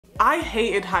I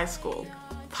hated high school.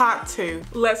 Part 2.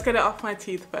 Let's get it off my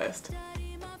teeth first.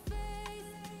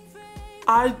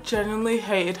 I genuinely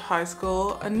hated high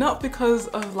school, and not because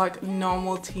of like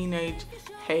normal teenage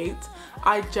hate.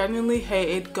 I genuinely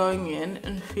hated going in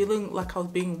and feeling like I was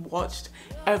being watched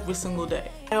every single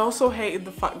day. I also hated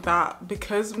the fact that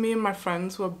because me and my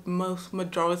friends were most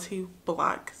majority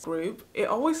black group, it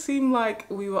always seemed like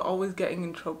we were always getting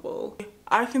in trouble.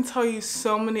 I can tell you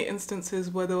so many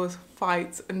instances where there was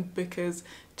fights and bickers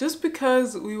just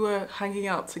because we were hanging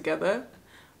out together.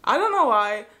 I don't know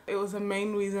why. It was the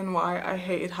main reason why I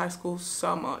hated high school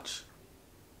so much.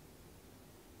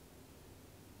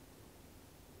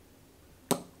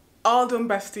 All done,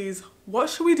 besties. What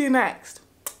should we do next?